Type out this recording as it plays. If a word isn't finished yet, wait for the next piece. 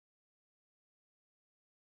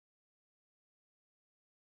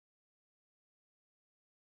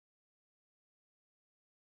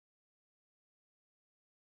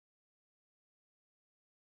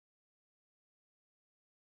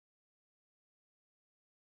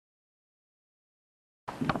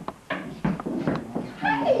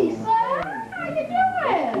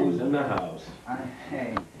in the house.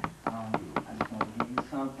 Hey, I just want to give you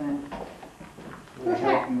something to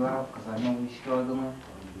help you out, because I know we're struggling.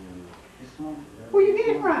 This one. Where you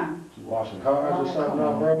get it from? You washing cars or something,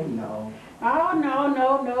 bro? No. Oh, no,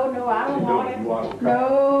 I don't want it. You washing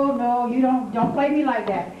cars? No, you don't play me like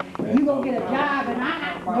that. You gonna get a job and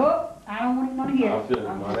nope, I don't even want to hear I it. feel it,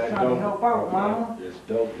 man. just That trying to dope. help out, mama. It's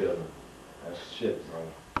dope dealing. That's shit, bro.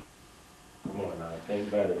 Come on now, think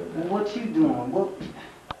better than that. Well, what you doing? What?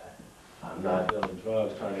 I'm not dealing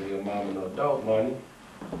drugs trying to give mama no dope money.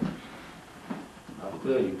 I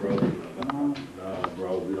feel you, bro. Nah,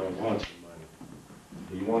 bro, we don't want your money.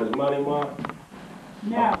 Do you want his money, Ma?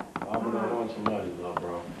 No. Mama don't want your money, love,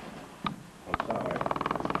 bro. I'm sorry.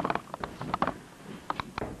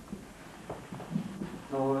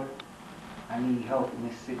 Lord, I need help in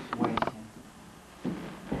this situation.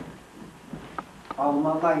 All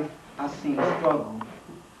my life, I've seen struggle.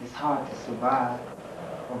 It's hard to survive.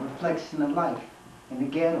 A reflection of life in the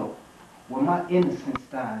ghetto, where my innocence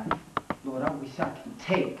died. Lord, I wish I could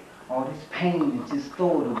take all this pain and just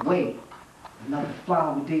throw it away. Another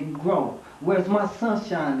flower didn't grow. Where's my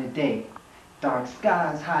sunshine today? Dark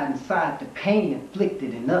skies hide inside the pain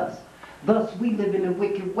inflicted in us. Thus we live in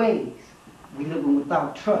wicked ways. We living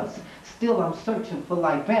without trust. Still I'm searching for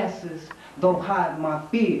life answers, though hide my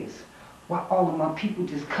fears. Why all of my people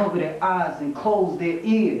just cover their eyes and close their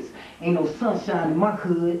ears? Ain't no sunshine in my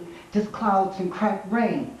hood, just clouds and cracked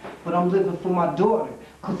rain. But I'm living for my daughter,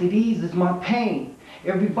 cause it eases my pain.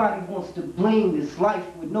 Everybody wants to blame this life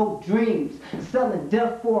with no dreams, selling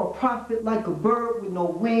death for a profit like a bird with no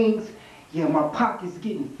wings. Yeah, my pocket's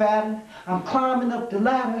getting fatter. I'm climbing up the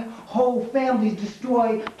ladder. Whole families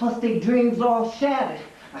destroyed, plus their dreams all shattered.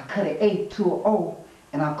 I cut an A to an O,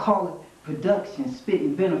 and I call it production,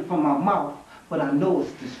 spitting venom from my mouth, but I know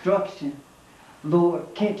it's destruction.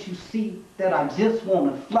 Lord, can't you see that I just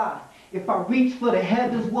want to fly? If I reach for the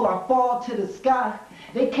heavens, will I fall to the sky?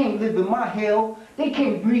 They can't live in my hell. They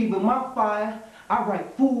can't breathe in my fire. I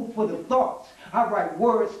write food for the thoughts. I write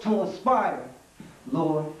words to inspire.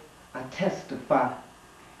 Lord, I testify.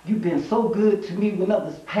 You've been so good to me when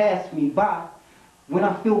others pass me by. When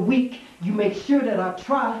I feel weak, you make sure that I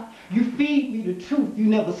try. You feed me the truth. You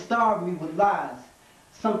never starve me with lies.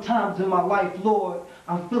 Sometimes in my life, Lord,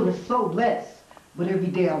 I'm feeling so less. But every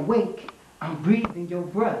day I wake, I'm breathing your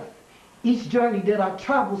breath. Each journey that I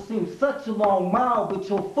travel seems such a long mile, but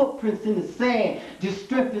your footprints in the sand just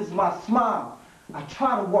strengthens my smile. I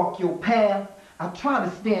try to walk your path, I try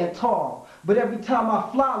to stand tall, but every time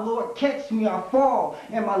I fly, Lord, catch me, I fall.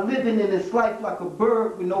 Am I living in this life like a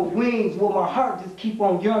bird with no wings? Will my heart just keep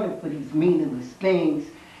on yearning for these meaningless things?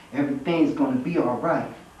 Everything's gonna be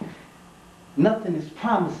alright. Nothing is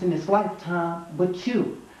promised in this lifetime but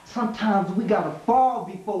you. Sometimes we gotta fall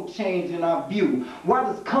before changing our view. Why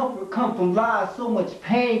does comfort come from lies? So much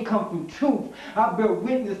pain come from truth. I bear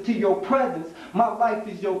witness to your presence. My life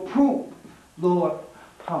is your proof. Lord,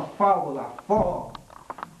 how far will I fall?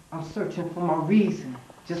 I'm searching for my reason,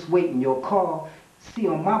 just waiting your call. See,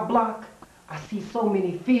 on my block, I see so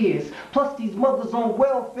many fears. Plus these mothers on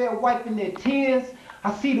welfare wiping their tears.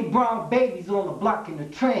 I see the brown babies on the block in the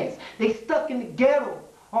trance. They stuck in the ghetto.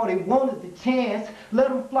 All they want is the chance. Let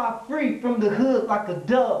them fly free from the hood like a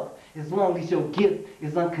dove. As long as your gift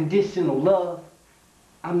is unconditional love.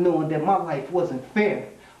 I'm knowing that my life wasn't fair.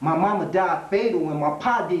 My mama died fatal and my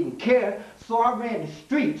pa didn't care. So I ran the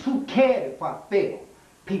streets. Who cared if I failed?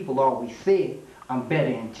 People always said I'm better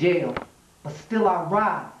in jail. But still I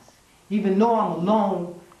rise. Even though I'm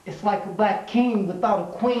alone, it's like a black king without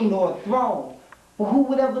a queen or a throne. But who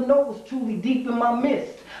would ever know what's truly deep in my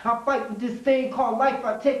midst? I fight with this thing called life.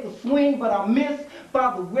 I take a swing, but I miss.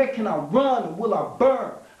 Father, where can I run or will I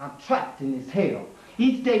burn? I'm trapped in this hell.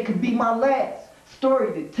 Each day could be my last.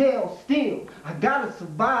 Story to tell still. I gotta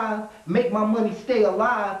survive, make my money stay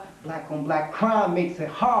alive. Black on black crime makes it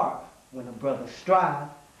hard when a brother strive.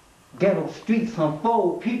 Ghetto streets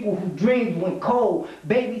unfold, people who dreams went cold.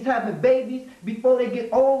 Babies having babies before they get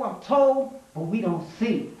old, I'm told. But we don't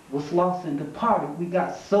see what's lost and departed. We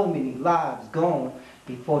got so many lives gone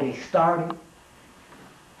before they started.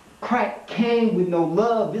 Crack came with no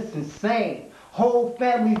love, it's insane. Whole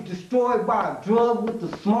families destroyed by a drug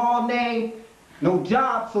with a small name. No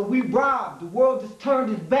job, so we robbed. The world just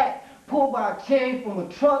turned its back. Pulled by a chain from a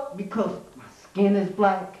truck because my skin is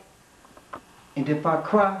black. And if I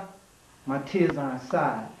cry, my tears are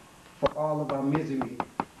inside for all of our misery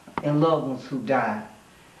and loved ones who died.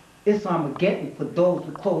 It's Armageddon for those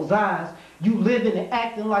with closed eyes. You living and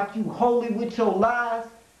acting like you holy with your lies.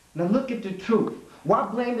 Now look at the truth. Why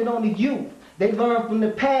blame it on the youth? They learn from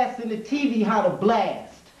the past and the TV how to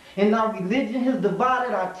blast. And our religion has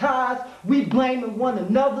divided our ties. We blaming one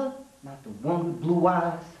another, not the one with blue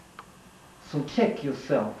eyes. So check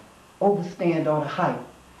yourself. Overstand all the hype.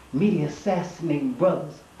 Media assassinating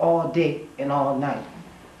brothers all day and all night.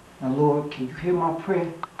 Now Lord, can you hear my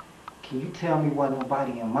prayer? Can you tell me why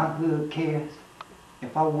nobody in my hood cares?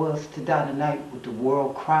 If I was to die tonight, would the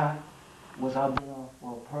world cry? Was I born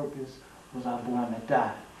for a purpose? Was I born to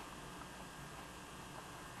die?